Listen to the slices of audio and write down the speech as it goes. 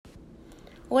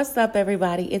What's up,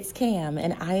 everybody? It's Cam,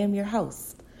 and I am your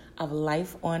host of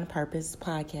Life on Purpose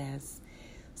podcast.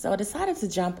 So I decided to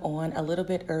jump on a little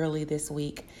bit early this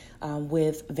week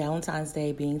with Valentine's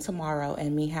Day being tomorrow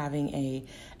and me having a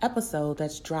episode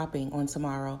that's dropping on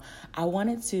tomorrow. I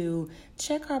wanted to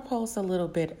check our pulse a little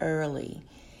bit early.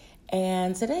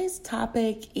 And today's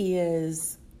topic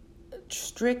is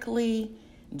strictly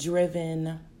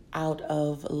driven out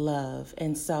of love.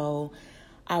 And so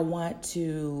I want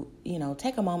to,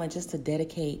 take a moment just to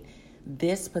dedicate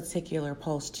this particular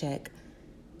pulse check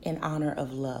in honor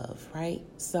of love, right?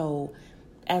 So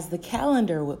as the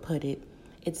calendar would put it,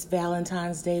 it's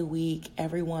Valentine's Day week.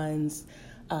 Everyone's,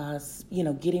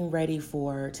 getting ready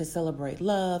to celebrate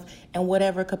love in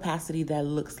whatever capacity that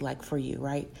looks like for you,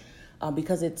 right?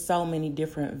 Because it's so many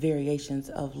different variations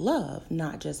of love,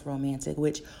 not just romantic,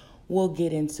 which we'll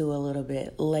get into a little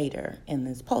bit later in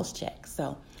this pulse check.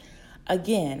 So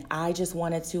again, I just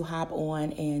wanted to hop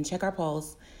on and check our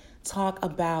pulse, talk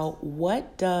about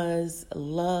what does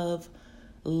love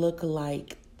look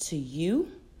like to you.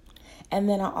 And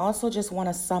then I also just want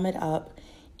to sum it up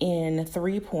in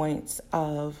 3 points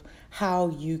of how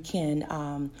you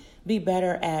can be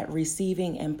better at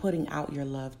receiving and putting out your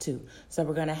love too. So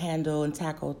we're going to handle and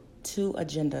tackle 2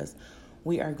 agendas.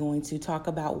 We are going to talk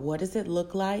about what does it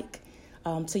look like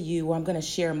to you. I'm going to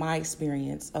share my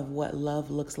experience of what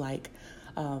love looks like,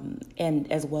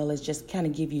 and as well as just kind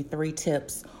of give you 3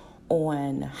 tips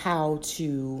on how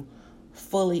to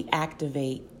fully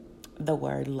activate the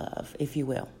word love, if you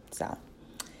will. So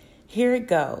here it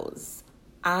goes.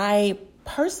 I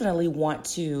personally want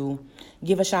to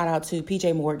give a shout out to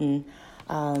PJ Morton,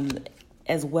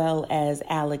 as well as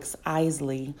Alex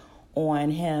Isley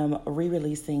on him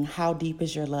re-releasing How Deep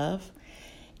Is Your Love?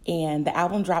 And the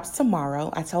album drops tomorrow.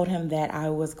 I told him that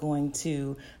I was going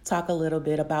to talk a little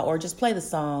bit about, or just play the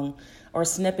song or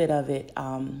snippet of it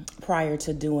prior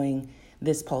to doing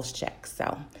this pulse check.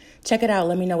 So check it out.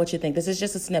 Let me know what you think. This is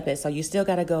just a snippet, so you still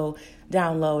got to go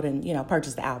download and,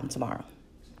 purchase the album tomorrow.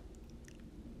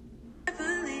 I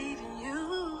believe in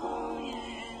you,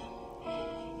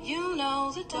 yeah. You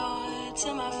know the door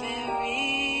to my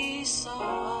very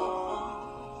soul.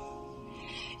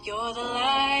 You're the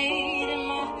light in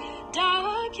my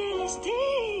darkest,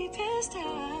 deepest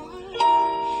hour.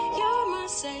 You're my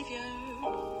savior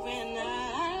when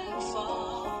I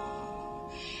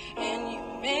fall. And you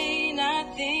may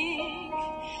not think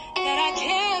that I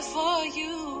care for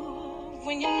you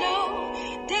when you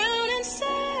know down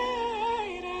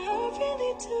inside I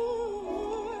really do.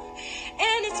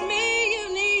 And it's me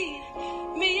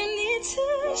you need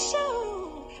to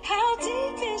show how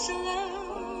deep is your love.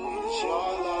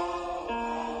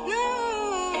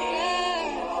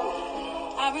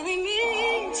 I really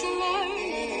mean to learn.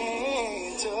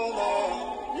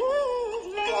 Ooh,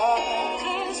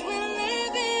 'cause we're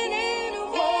living in a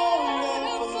world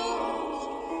of fools,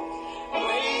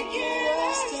 breaking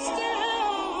us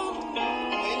down.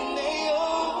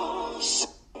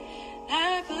 I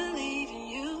believe in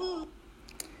you.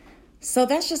 So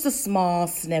that's just a small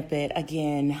snippet,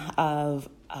 again, of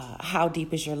How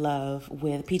Deep Is Your Love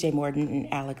with PJ Morton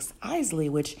and Alex Isley,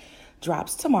 which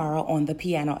drops tomorrow on the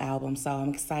Piano album. So I'm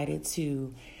excited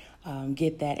to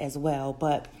get that as well.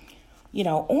 But,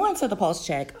 on to the pulse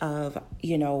check of,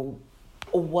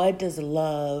 what does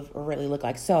love really look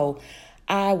like? So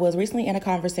I was recently in a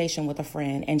conversation with a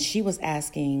friend, and she was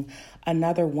asking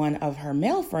another one of her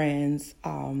male friends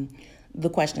the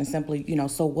question simply,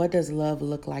 so what does love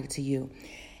look like to you?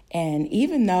 And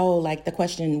even though the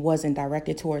question wasn't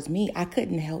directed towards me, I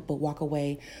couldn't help but walk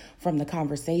away from the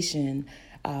conversation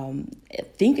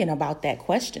thinking about that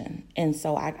question. And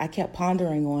so I kept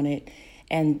pondering on it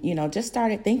and, just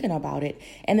started thinking about it.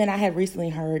 And then I had recently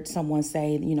heard someone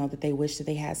say, that they wish that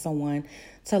they had someone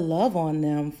to love on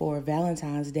them for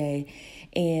Valentine's Day.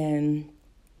 And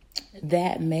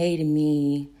that made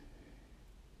me,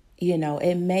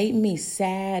 it made me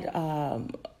sad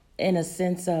in a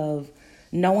sense of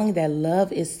knowing that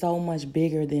love is so much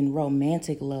bigger than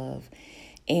romantic love.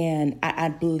 And I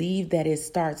believe that it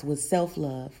starts with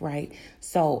self-love, right?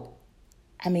 So,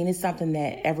 it's something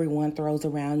that everyone throws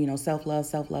around, self-love,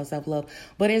 self-love, self-love.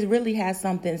 But it really has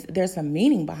there's some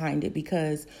meaning behind it,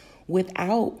 because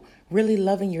without really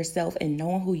loving yourself and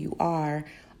knowing who you are,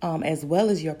 as well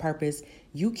as your purpose,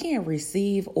 you can't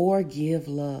receive or give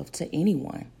love to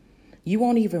anyone. You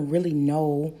won't even really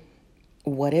know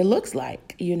what it looks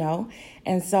like,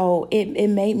 And so it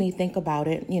made me think about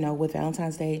it, with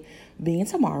Valentine's Day being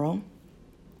tomorrow.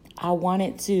 I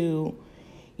wanted to,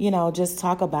 just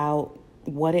talk about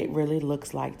what it really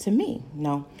looks like to me,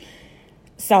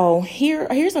 So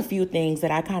here's a few things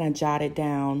that I kind of jotted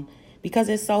down because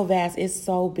it's so vast, it's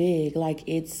so big. Like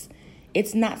it's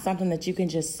not something that you can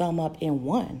just sum up in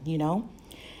one, you know?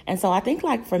 And so I think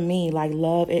like for me, like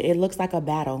love, it looks like a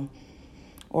battle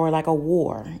or like a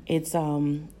war. It's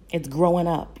growing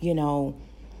up, you know,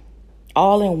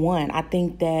 all in one. I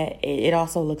think that it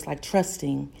also looks like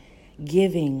trusting,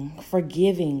 giving,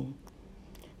 forgiving,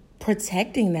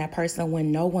 protecting that person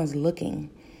when no one's looking.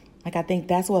 Like, I think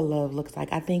that's what love looks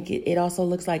like. I think it also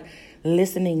looks like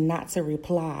listening, not to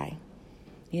reply.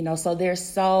 You know, so there's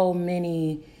so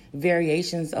many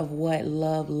variations of what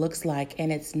love looks like,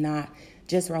 and it's not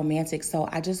just romantic. So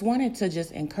I just wanted to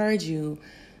just encourage you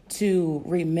to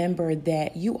remember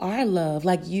that you are love.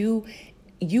 Like you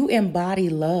embody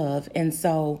love. And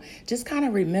so just kind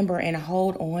of remember and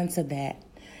hold on to that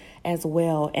as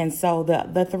well. And so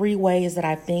the three ways that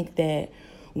I think that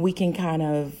we can kind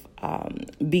of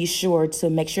be sure to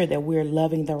make sure that we're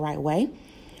loving the right way.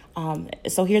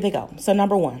 So here they go. So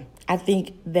number one, I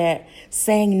think that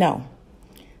saying no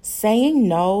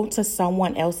to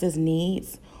someone else's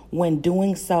needs when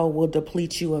doing so will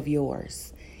deplete you of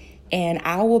yours. And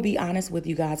I will be honest with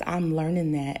you guys, I'm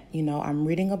learning that. You know, I'm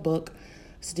reading a book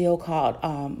still called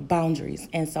Boundaries.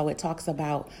 And so it talks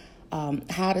about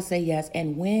how to say yes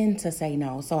and when to say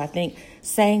no. So I think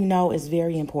saying no is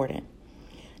very important.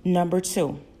 Number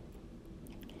two,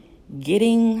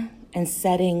 getting and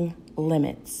setting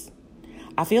limits.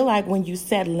 I feel like when you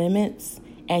set limits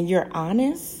and you're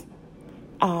honest,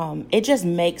 it just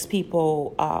makes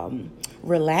people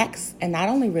relax, and not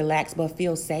only relax, but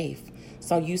feel safe.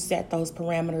 So you set those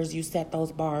parameters, you set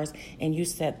those bars, and you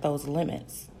set those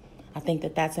limits. I think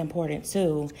that that's important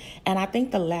too. And I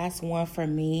think the last one for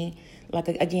me, like,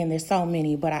 again, there's so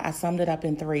many, but I summed it up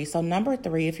in three. So number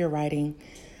three, if you're writing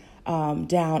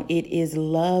down, it is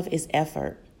love is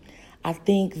effort. I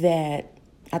think that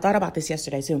I thought about this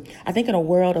yesterday too. I think in a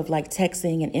world of like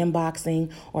texting and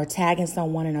inboxing or tagging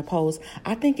someone in a post,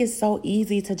 I think it's so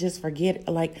easy to just forget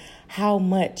like how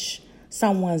much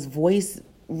someone's voice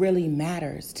really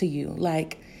matters to you.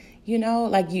 Like, you know,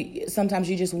 like sometimes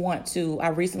you just want to. I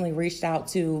recently reached out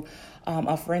to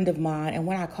a friend of mine, and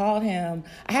when I called him,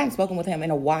 I hadn't spoken with him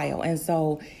in a while. And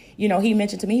so, you know, he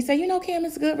mentioned to me, he said, you know, Cam,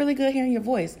 it's good, really good hearing your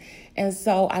voice. And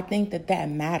so I think that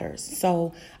matters.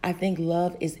 So I think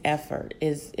love is effort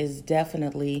is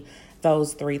definitely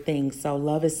those three things. So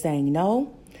love is saying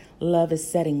no, love is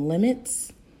setting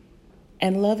limits,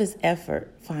 and love is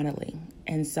effort, finally.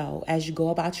 And so as you go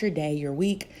about your day, your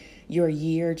week, your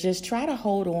year, just try to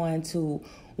hold on to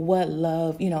what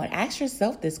love, you know, and ask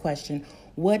yourself this question: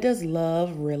 what does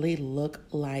love really look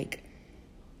like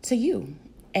to you?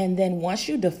 And then once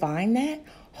you define that,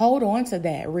 hold on to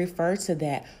that, refer to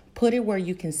that, put it where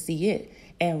you can see it,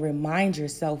 and remind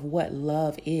yourself what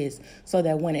love is, so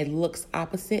that when it looks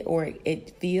opposite or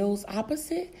it feels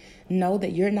opposite, know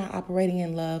that you're not operating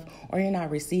in love or you're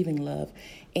not receiving love.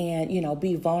 And, you know,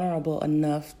 be vulnerable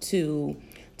enough to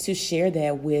share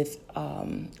that with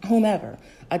whomever,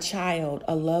 a child,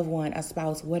 a loved one, a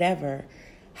spouse, whatever,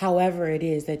 however it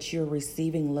is that you're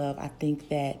receiving love. I think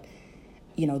that,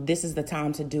 you know, this is the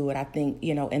time to do it. I think,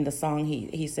 you know, in the song,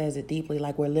 he says it deeply,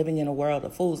 like we're living in a world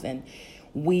of fools, and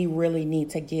we really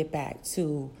need to get back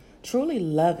to truly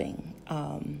loving.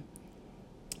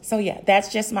 So yeah,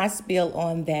 that's just my spiel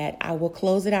on that. I will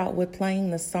close it out with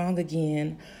playing the song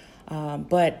again.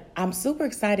 But I'm super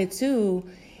excited too,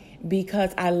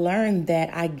 because I learned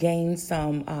that I gained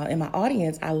some, in my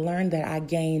audience, I learned that I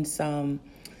gained some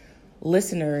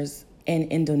listeners in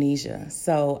Indonesia.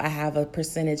 So I have a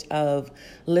percentage of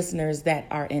listeners that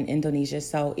are in Indonesia.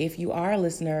 So if you are a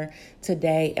listener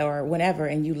today or whenever,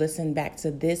 and you listen back to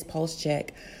this post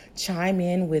check, chime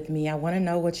in with me. I want to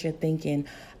know what you're thinking.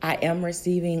 I am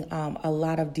receiving a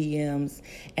lot of DMs.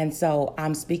 And so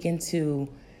I'm speaking to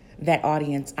that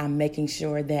audience. I'm making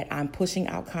sure that I'm pushing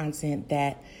out content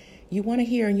that you want to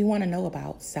hear and you want to know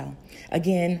about. So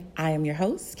again, I am your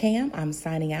host, Cam. I'm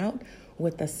signing out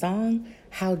with the song,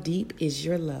 How Deep Is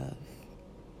Your Love?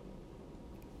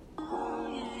 Oh,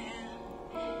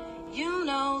 yeah. You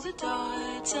know the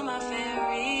door to my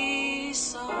very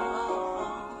soul.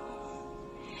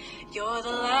 You're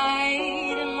the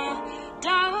light in my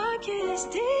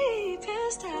darkest,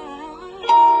 deepest hour.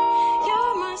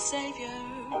 You're my savior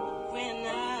when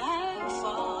I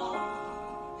fall.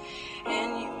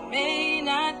 And you may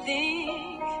not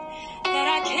think that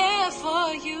I care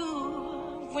for you,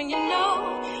 when you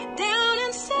know down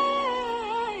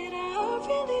inside I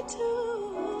really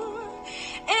do.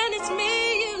 And it's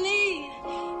me you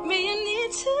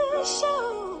need to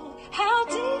show. How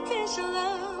deep is your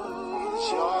love?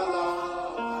 It's your love.